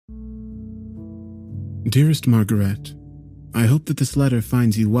Dearest Margaret, I hope that this letter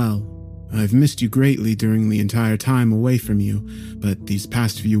finds you well. I've missed you greatly during the entire time away from you, but these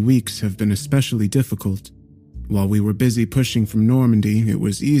past few weeks have been especially difficult. While we were busy pushing from Normandy, it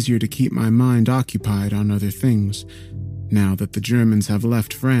was easier to keep my mind occupied on other things. Now that the Germans have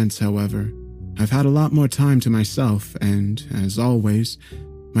left France, however, I've had a lot more time to myself, and, as always,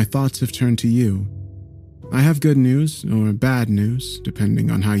 my thoughts have turned to you. I have good news, or bad news,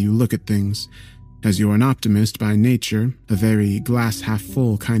 depending on how you look at things. As you're an optimist by nature, a very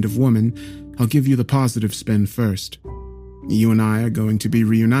glass-half-full kind of woman, I'll give you the positive spin first. You and I are going to be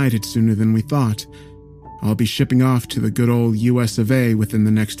reunited sooner than we thought. I'll be shipping off to the good old US of A within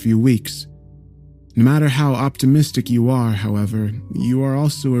the next few weeks. No matter how optimistic you are, however, you are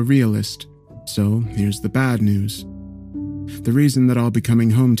also a realist. So here's the bad news. The reason that I'll be coming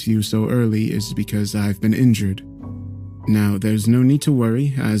home to you so early is because I've been injured. Now, there's no need to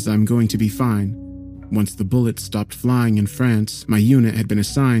worry, as I'm going to be fine. Once the bullets stopped flying in France, my unit had been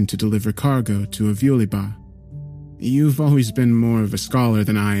assigned to deliver cargo to Avioliba. You've always been more of a scholar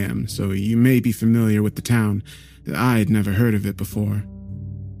than I am, so you may be familiar with the town. I'd never heard of it before.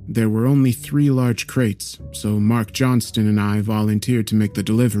 There were only 3 large crates, so Mark Johnston and I volunteered to make the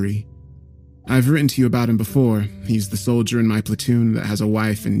delivery. I've written to you about him before. He's the soldier in my platoon that has a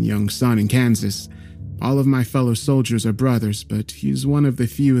wife and young son in Kansas. All of my fellow soldiers are brothers, but he's one of the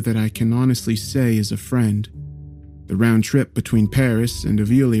few that I can honestly say is a friend. The round trip between Paris and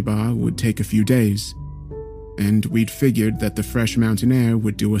Avioliba would take a few days, and we'd figured that the fresh mountain air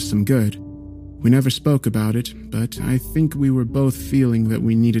would do us some good. We never spoke about it, but I think we were both feeling that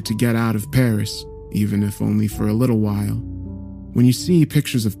we needed to get out of Paris, even if only for a little while. When you see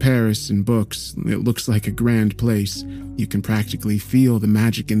pictures of Paris in books, it looks like a grand place. You can practically feel the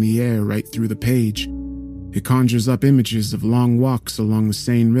magic in the air right through the page. It conjures up images of long walks along the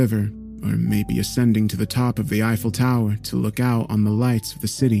Seine River, or maybe ascending to the top of the Eiffel Tower to look out on the lights of the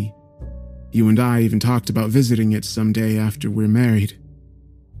city. You and I even talked about visiting it someday after we're married.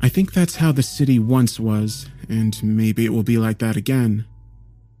 I think that's how the city once was, and maybe it will be like that again.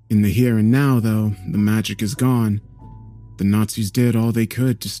 In the here and now, though, the magic is gone. The Nazis did all they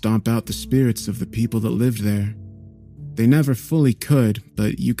could to stomp out the spirits of the people that lived there. They never fully could,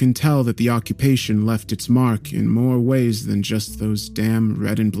 but you can tell that the occupation left its mark in more ways than just those damn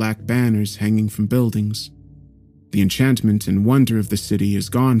red and black banners hanging from buildings. The enchantment and wonder of the city is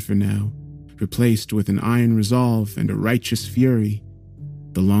gone for now, replaced with an iron resolve and a righteous fury.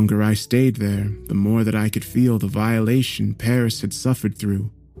 The longer I stayed there, the more that I could feel the violation Paris had suffered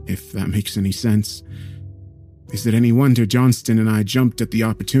through, if that makes any sense. Is it any wonder Johnston and I jumped at the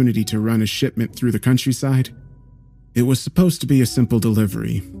opportunity to run a shipment through the countryside? It was supposed to be a simple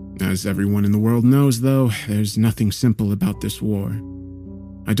delivery. As everyone in the world knows, though, there's nothing simple about this war.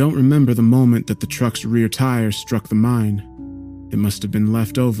 I don't remember the moment that the truck's rear tire struck the mine. It must have been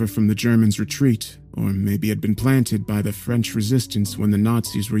left over from the Germans' retreat, or maybe had been planted by the French resistance when the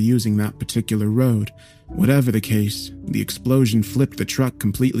Nazis were using that particular road. Whatever the case, the explosion flipped the truck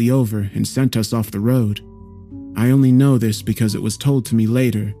completely over and sent us off the road. I only know this because it was told to me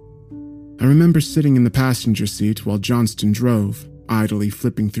later. I remember sitting in the passenger seat while Johnston drove, idly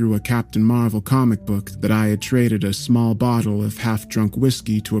flipping through a Captain Marvel comic book that I had traded a small bottle of half-drunk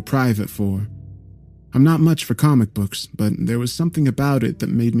whiskey to a private for. I'm not much for comic books, but there was something about it that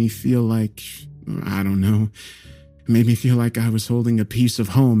made me feel like, I don't know, it made me feel like I was holding a piece of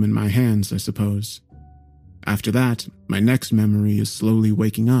home in my hands, I suppose. After that, my next memory is slowly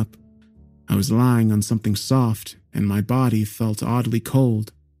waking up. I was lying on something soft, and my body felt oddly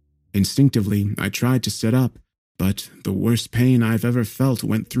cold. Instinctively, I tried to sit up, but the worst pain I've ever felt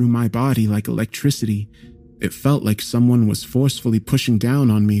went through my body like electricity. It felt like someone was forcefully pushing down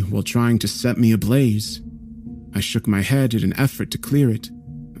on me while trying to set me ablaze. I shook my head in an effort to clear it.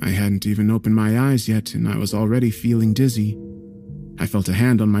 I hadn't even opened my eyes yet, and I was already feeling dizzy. I felt a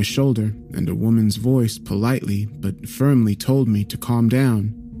hand on my shoulder, and a woman's voice politely but firmly told me to calm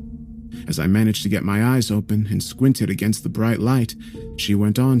down. As I managed to get my eyes open and squinted against the bright light, she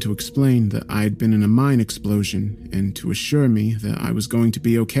went on to explain that I had been in a mine explosion and to assure me that I was going to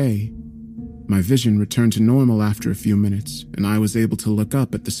be okay. My vision returned to normal after a few minutes, and I was able to look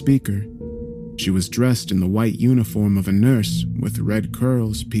up at the speaker. She was dressed in the white uniform of a nurse, with red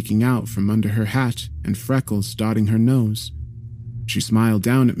curls peeking out from under her hat and freckles dotting her nose. She smiled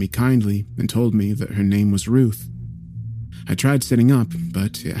down at me kindly and told me that her name was Ruth. I tried sitting up,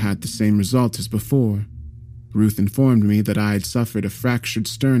 but it had the same result as before. Ruth informed me that I had suffered a fractured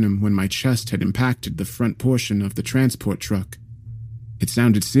sternum when my chest had impacted the front portion of the transport truck. It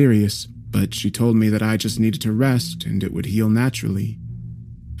sounded serious, but she told me that I just needed to rest and it would heal naturally.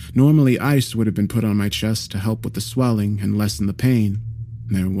 Normally, ice would have been put on my chest to help with the swelling and lessen the pain.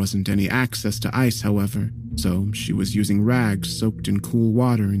 There wasn't any access to ice, however, so she was using rags soaked in cool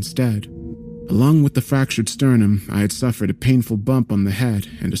water instead. Along with the fractured sternum, I had suffered a painful bump on the head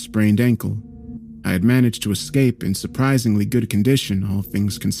and a sprained ankle. I had managed to escape in surprisingly good condition, all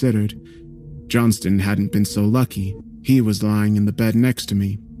things considered. Johnston hadn't been so lucky. He was lying in the bed next to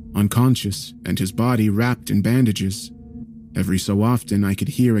me, unconscious, and his body wrapped in bandages. Every so often, I could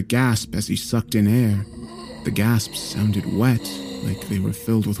hear a gasp as he sucked in air. The gasps sounded wet, like they were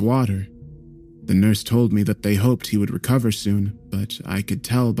filled with water. The nurse told me that they hoped he would recover soon, but I could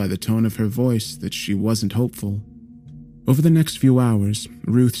tell by the tone of her voice that she wasn't hopeful. Over the next few hours,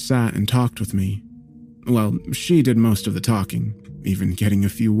 Ruth sat and talked with me. Well, she did most of the talking. Even getting a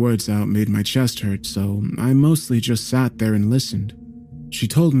few words out made my chest hurt, so I mostly just sat there and listened. She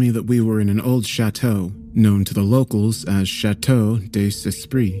told me that we were in an old chateau, known to the locals as Chateau des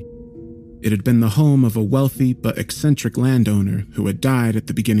Esprits. It had been the home of a wealthy but eccentric landowner who had died at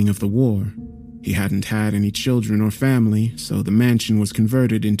the beginning of the war. He hadn't had any children or family, so the mansion was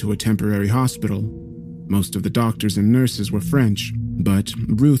converted into a temporary hospital. Most of the doctors and nurses were French, but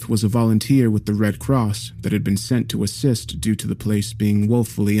Ruth was a volunteer with the Red Cross that had been sent to assist due to the place being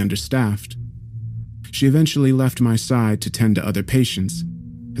woefully understaffed. She eventually left my side to tend to other patients.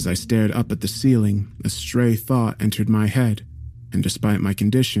 As I stared up at the ceiling, a stray thought entered my head, and despite my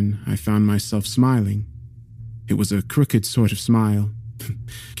condition, I found myself smiling. It was a crooked sort of smile.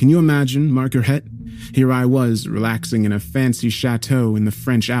 Can you imagine, Marguerite? Here I was, relaxing in a fancy chateau in the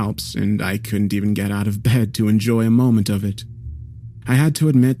French Alps, and I couldn't even get out of bed to enjoy a moment of it. I had to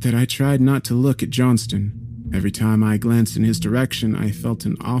admit that I tried not to look at Johnston. Every time I glanced in his direction, I felt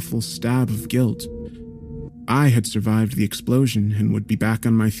an awful stab of guilt. I had survived the explosion and would be back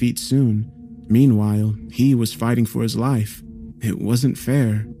on my feet soon. Meanwhile, he was fighting for his life. It wasn't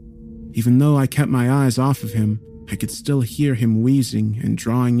fair. Even though I kept my eyes off of him, I could still hear him wheezing and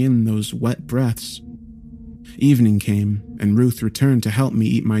drawing in those wet breaths. Evening came, and Ruth returned to help me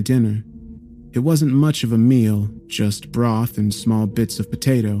eat my dinner. It wasn't much of a meal, just broth and small bits of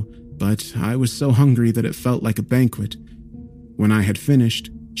potato, but I was so hungry that it felt like a banquet. When I had finished,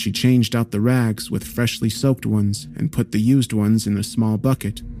 she changed out the rags with freshly soaked ones and put the used ones in a small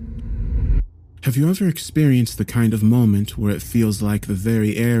bucket. Have you ever experienced the kind of moment where it feels like the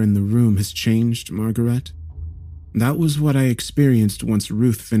very air in the room has changed, Margaret? That was what I experienced once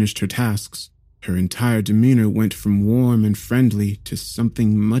Ruth finished her tasks. Her entire demeanor went from warm and friendly to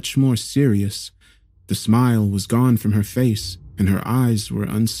something much more serious. The smile was gone from her face, and her eyes were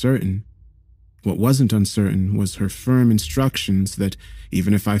uncertain. What wasn't uncertain was her firm instructions that,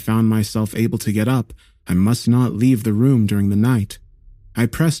 even if I found myself able to get up, I must not leave the room during the night. I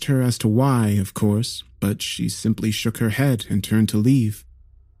pressed her as to why, of course, but she simply shook her head and turned to leave.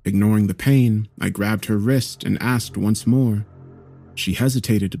 Ignoring the pain, I grabbed her wrist and asked once more. She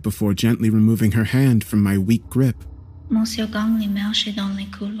hesitated before gently removing her hand from my weak grip. Monsieur Gang les marche dans les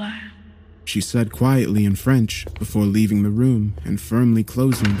couloirs. She said quietly in French before leaving the room and firmly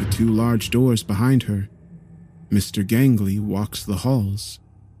closing the two large doors behind her. Mr. Gangley walks the halls.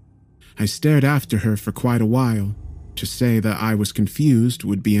 I stared after her for quite a while. To say that I was confused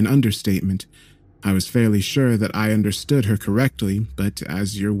would be an understatement. I was fairly sure that I understood her correctly, but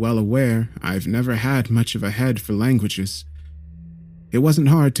as you're well aware, I've never had much of a head for languages. It wasn't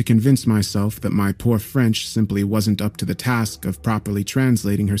hard to convince myself that my poor French simply wasn't up to the task of properly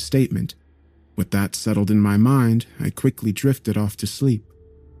translating her statement. With that settled in my mind, I quickly drifted off to sleep.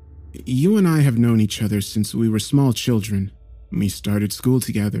 You and I have known each other since we were small children. We started school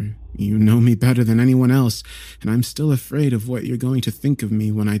together. You know me better than anyone else, and I'm still afraid of what you're going to think of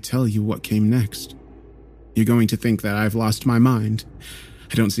me when I tell you what came next. You're going to think that I've lost my mind.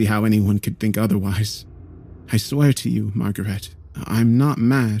 I don't see how anyone could think otherwise. I swear to you, Margaret, I'm not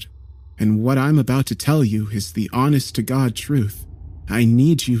mad, and what I'm about to tell you is the honest-to-God truth. I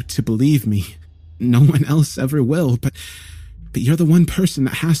need you to believe me. No one else ever will, but you're the one person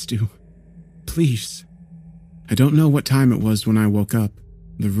that has to. Please. I don't know what time it was when I woke up.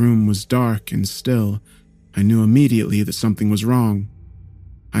 The room was dark and still. I knew immediately that something was wrong.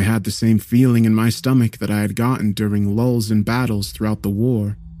 I had the same feeling in my stomach that I had gotten during lulls in battles throughout the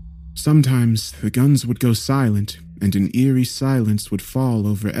war. Sometimes the guns would go silent, and an eerie silence would fall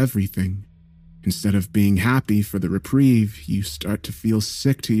over everything. Instead of being happy for the reprieve, you start to feel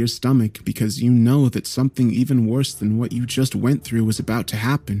sick to your stomach because you know that something even worse than what you just went through was about to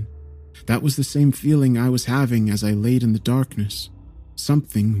happen. That was the same feeling I was having as I laid in the darkness.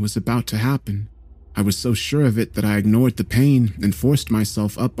 Something was about to happen. I was so sure of it that I ignored the pain and forced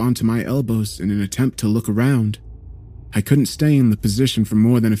myself up onto my elbows in an attempt to look around. I couldn't stay in the position for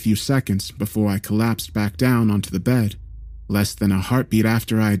more than a few seconds before I collapsed back down onto the bed. Less than a heartbeat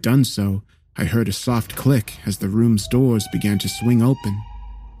after I had done so, I heard a soft click as the room's doors began to swing open.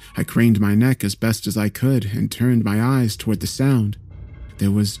 I craned my neck as best as I could and turned my eyes toward the sound.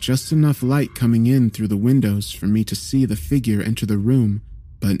 There was just enough light coming in through the windows for me to see the figure enter the room,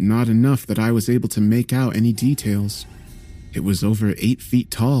 but not enough that I was able to make out any details. It was over 8 feet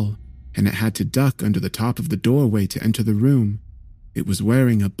tall, and it had to duck under the top of the doorway to enter the room. It was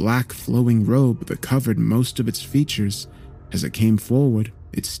wearing a black flowing robe that covered most of its features. As it came forward,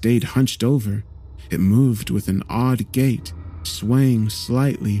 it stayed hunched over. It moved with an odd gait, swaying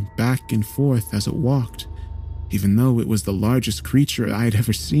slightly back and forth as it walked. Even though it was the largest creature I had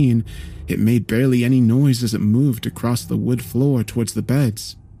ever seen, it made barely any noise as it moved across the wood floor towards the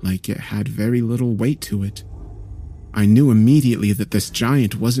beds, like it had very little weight to it. I knew immediately that this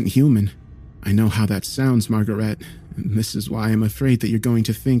giant wasn't human. I know how that sounds, Margaret, and this is why I'm afraid that you're going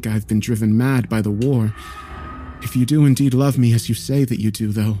to think I've been driven mad by the war. If you do indeed love me as you say that you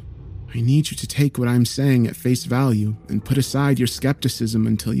do, though, I need you to take what I'm saying at face value and put aside your skepticism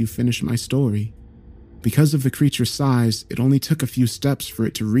until you finish my story. Because of the creature's size, it only took a few steps for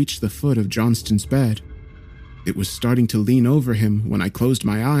it to reach the foot of Johnston's bed. It was starting to lean over him when I closed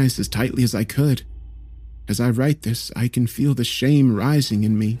my eyes as tightly as I could. As I write this, I can feel the shame rising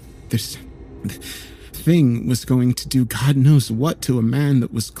in me. This thing was going to do God knows what to a man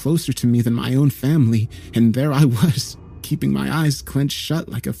that was closer to me than my own family, and there I was, keeping my eyes clenched shut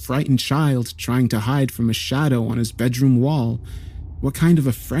like a frightened child trying to hide from a shadow on his bedroom wall. What kind of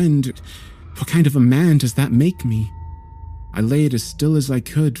a friend, what kind of a man does that make me? I laid as still as I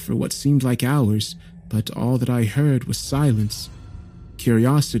could for what seemed like hours, but all that I heard was silence.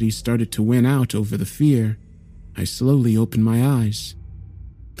 Curiosity started to win out over the fear. I slowly opened my eyes.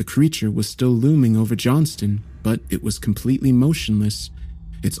 The creature was still looming over Johnston, but it was completely motionless.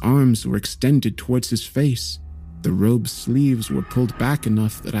 Its arms were extended towards his face. The robe's sleeves were pulled back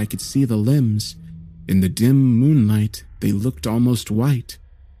enough that I could see the limbs. In the dim moonlight, they looked almost white.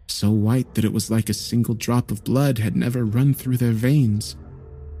 So white that it was like a single drop of blood had never run through their veins.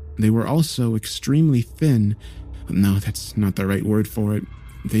 They were also extremely thin. No, that's not the right word for it.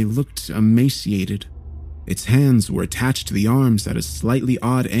 They looked emaciated. Its hands were attached to the arms at a slightly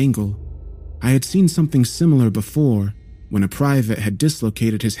odd angle. I had seen something similar before, when a private had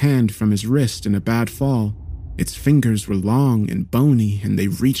dislocated his hand from his wrist in a bad fall. Its fingers were long and bony, and they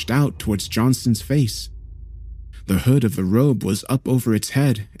reached out towards Johnston's face. The hood of the robe was up over its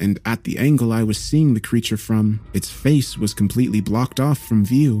head, and at the angle I was seeing the creature from, its face was completely blocked off from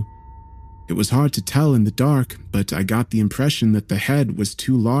view. It was hard to tell in the dark, but I got the impression that the head was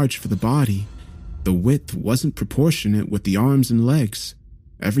too large for the body. The width wasn't proportionate with the arms and legs.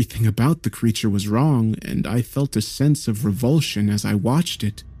 Everything about the creature was wrong, and I felt a sense of revulsion as I watched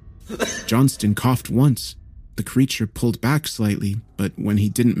it. Johnston coughed once. The creature pulled back slightly, but when he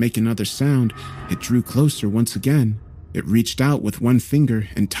didn't make another sound, it drew closer once again. It reached out with one finger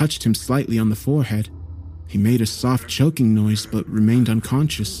and touched him slightly on the forehead. He made a soft choking noise but remained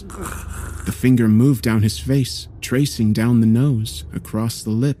unconscious. The finger moved down his face, tracing down the nose, across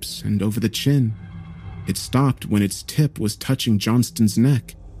the lips, and over the chin. It stopped when its tip was touching Johnston's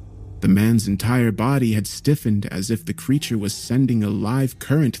neck. The man's entire body had stiffened as if the creature was sending a live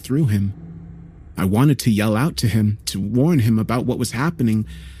current through him. I wanted to yell out to him, to warn him about what was happening.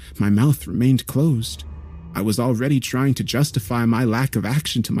 My mouth remained closed. I was already trying to justify my lack of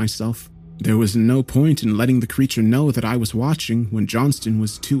action to myself. There was no point in letting the creature know that I was watching when Johnston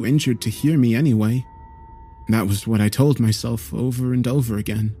was too injured to hear me anyway. That was what I told myself over and over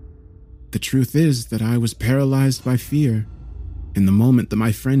again. The truth is that I was paralyzed by fear. In the moment that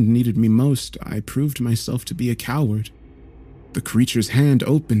my friend needed me most, I proved myself to be a coward. The creature's hand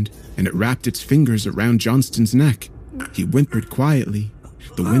opened, and it wrapped its fingers around Johnston's neck. He whimpered quietly.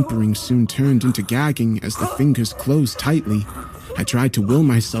 The whimpering soon turned into gagging as the fingers closed tightly. I tried to will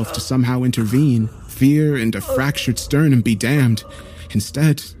myself to somehow intervene. Fear and a fractured sternum be damned.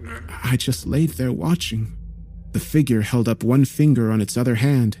 Instead, I just laid there watching. The figure held up one finger on its other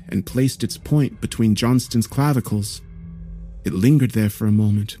hand and placed its point between Johnston's clavicles. It lingered there for a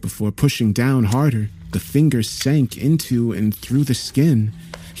moment before pushing down harder. The finger sank into and through the skin.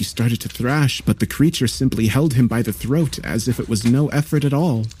 He started to thrash, but the creature simply held him by the throat as if it was no effort at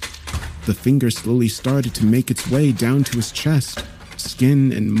all. The finger slowly started to make its way down to his chest.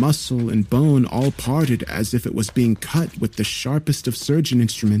 Skin and muscle and bone all parted as if it was being cut with the sharpest of surgeon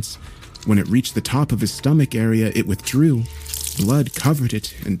instruments. When it reached the top of his stomach area, it withdrew. Blood covered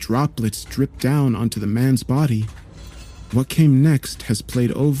it, and droplets dripped down onto the man's body. What came next has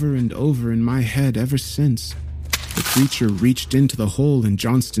played over and over in my head ever since. The creature reached into the hole in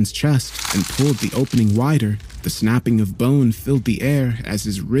Johnston's chest and pulled the opening wider. The snapping of bone filled the air as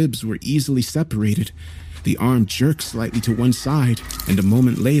his ribs were easily separated. The arm jerked slightly to one side, and a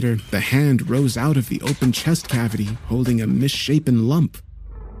moment later, the hand rose out of the open chest cavity, holding a misshapen lump.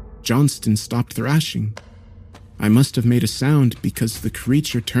 Johnston stopped thrashing. I must have made a sound because the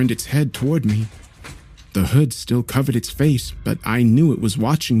creature turned its head toward me. The hood still covered its face, but I knew it was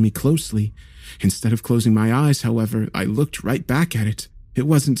watching me closely. Instead of closing my eyes, however, I looked right back at it. It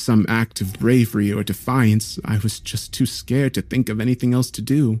wasn't some act of bravery or defiance. I was just too scared to think of anything else to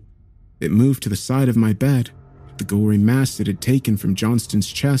do. It moved to the side of my bed. The gory mass it had taken from Johnston's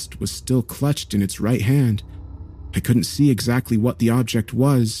chest was still clutched in its right hand. I couldn't see exactly what the object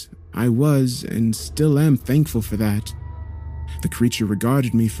was. I was, and still am, thankful for that. The creature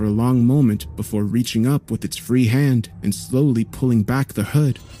regarded me for a long moment before reaching up with its free hand and slowly pulling back the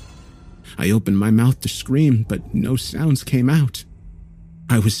hood. I opened my mouth to scream, but no sounds came out.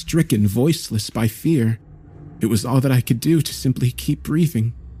 I was stricken voiceless by fear. It was all that I could do to simply keep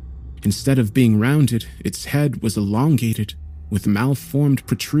breathing. Instead of being rounded, its head was elongated, with malformed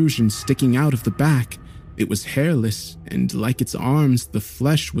protrusions sticking out of the back. It was hairless, and like its arms, the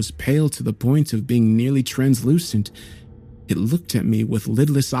flesh was pale to the point of being nearly translucent. It looked at me with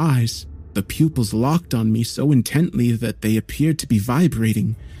lidless eyes, the pupils locked on me so intently that they appeared to be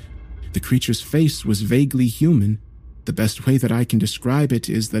vibrating. The creature's face was vaguely human. The best way that I can describe it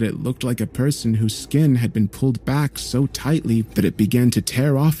is that it looked like a person whose skin had been pulled back so tightly that it began to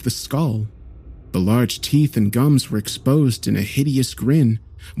tear off the skull. The large teeth and gums were exposed in a hideous grin,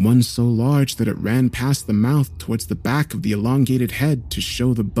 one so large that it ran past the mouth towards the back of the elongated head to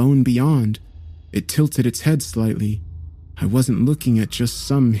show the bone beyond. It tilted its head slightly. I wasn't looking at just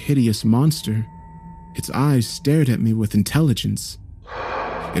some hideous monster. Its eyes stared at me with intelligence.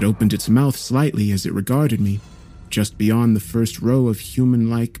 It opened its mouth slightly as it regarded me. Just beyond the first row of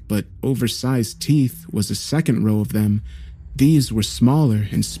human-like but oversized teeth was a second row of them. These were smaller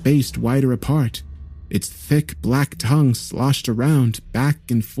and spaced wider apart. Its thick black tongue sloshed around, back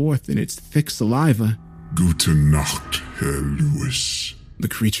and forth in its thick saliva. Gute Nacht, Herr Lewis, the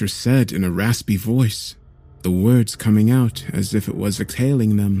creature said in a raspy voice, the words coming out as if it was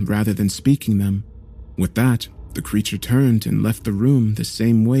exhaling them rather than speaking them. With that, the creature turned and left the room the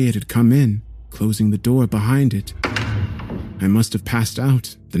same way it had come in, closing the door behind it. I must have passed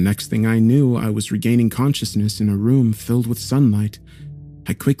out. The next thing I knew, I was regaining consciousness in a room filled with sunlight.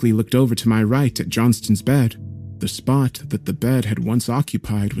 I quickly looked over to my right at Johnston's bed. The spot that the bed had once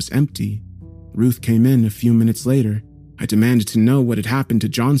occupied was empty. Ruth came in a few minutes later. I demanded to know what had happened to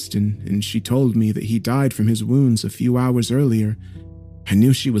Johnston, and she told me that he died from his wounds a few hours earlier. I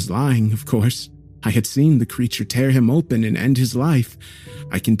knew she was lying, of course. I had seen the creature tear him open and end his life.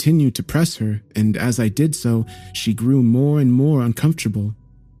 I continued to press her, and as I did so, she grew more and more uncomfortable.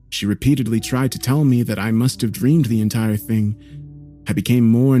 She repeatedly tried to tell me that I must have dreamed the entire thing. I became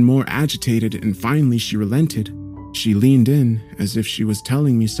more and more agitated, and finally she relented. She leaned in, as if she was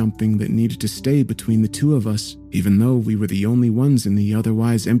telling me something that needed to stay between the two of us, even though we were the only ones in the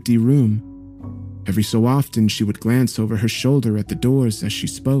otherwise empty room. Every so often she would glance over her shoulder at the doors as she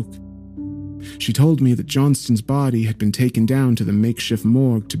spoke. She told me that Johnston's body had been taken down to the makeshift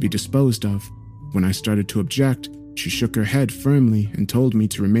morgue to be disposed of. When I started to object, she shook her head firmly and told me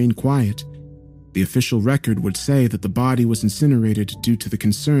to remain quiet. The official record would say that the body was incinerated due to the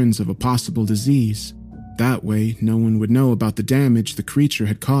concerns of a possible disease. That way, no one would know about the damage the creature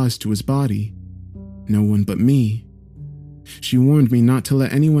had caused to his body. No one but me. She warned me not to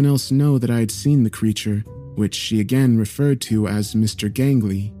let anyone else know that I had seen the creature, which she again referred to as Mr.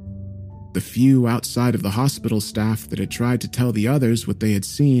 Gangley. The few outside of the hospital staff that had tried to tell the others what they had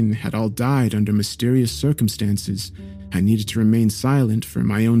seen had all died under mysterious circumstances. I needed to remain silent for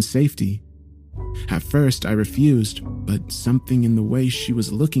my own safety. At first, I refused, but something in the way she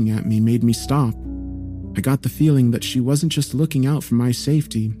was looking at me made me stop. I got the feeling that she wasn't just looking out for my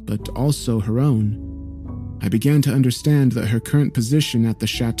safety, but also her own. I began to understand that her current position at the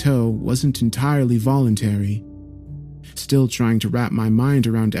chateau wasn't entirely voluntary. Still trying to wrap my mind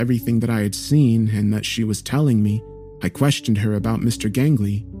around everything that I had seen and that she was telling me, I questioned her about Mr.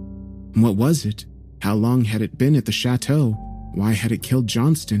 Gangley. What was it? How long had it been at the chateau? Why had it killed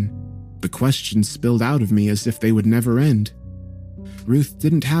Johnston? The questions spilled out of me as if they would never end. Ruth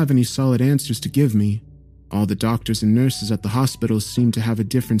didn't have any solid answers to give me. All the doctors and nurses at the hospital seemed to have a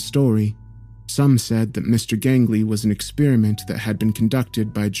different story. Some said that Mr. Gangley was an experiment that had been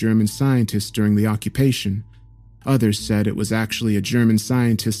conducted by German scientists during the occupation. Others said it was actually a German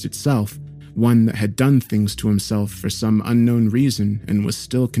scientist itself, one that had done things to himself for some unknown reason and was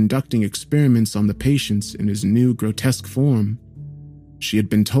still conducting experiments on the patients in his new grotesque form. She had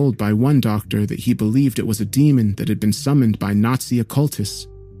been told by one doctor that he believed it was a demon that had been summoned by Nazi occultists.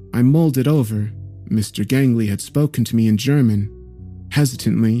 I mulled it over. Mr. Gangley had spoken to me in German.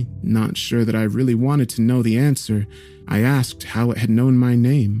 Hesitantly, not sure that I really wanted to know the answer, I asked how it had known my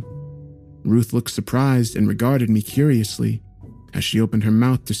name. Ruth looked surprised and regarded me curiously. As she opened her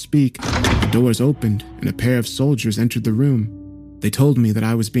mouth to speak, the doors opened and a pair of soldiers entered the room. They told me that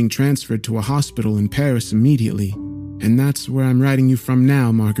I was being transferred to a hospital in Paris immediately, and that's where I'm writing you from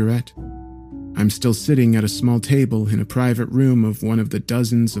now, Margaret. I'm still sitting at a small table in a private room of one of the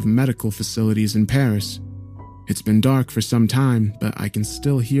dozens of medical facilities in Paris. It's been dark for some time, but I can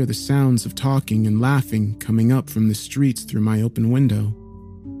still hear the sounds of talking and laughing coming up from the streets through my open window.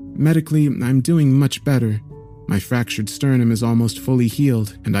 Medically, I'm doing much better. My fractured sternum is almost fully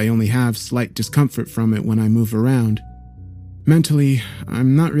healed, and I only have slight discomfort from it when I move around. Mentally,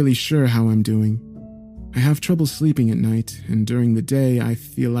 I'm not really sure how I'm doing. I have trouble sleeping at night, and during the day I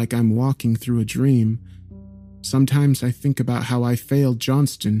feel like I'm walking through a dream. Sometimes I think about how I failed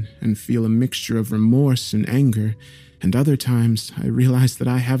Johnston and feel a mixture of remorse and anger, and other times I realize that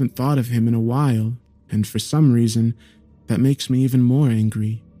I haven't thought of him in a while, and for some reason, that makes me even more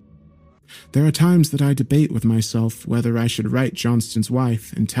angry. There are times that I debate with myself whether I should write Johnston's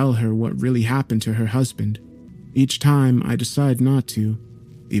wife and tell her what really happened to her husband. Each time I decide not to.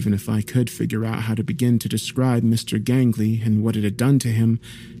 Even if I could figure out how to begin to describe Mr. Gangley and what it had done to him,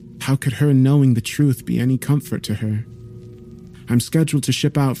 how could her knowing the truth be any comfort to her? I'm scheduled to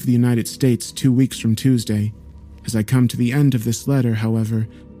ship out for the United States 2 weeks from Tuesday. As I come to the end of this letter, however,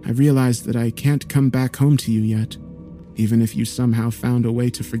 I realize that I can't come back home to you yet. Even if you somehow found a way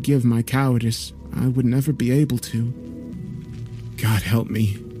to forgive my cowardice, I would never be able to. God help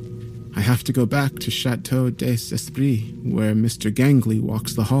me. I have to go back to Chateau des Esprits, where Mr. Gangley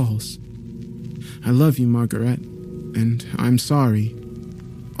walks the halls. I love you, Margaret, and I'm sorry.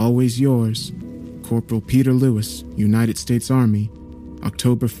 Always yours, Corporal Peter Lewis, United States Army,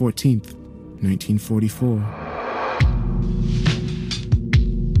 October 14th, 1944.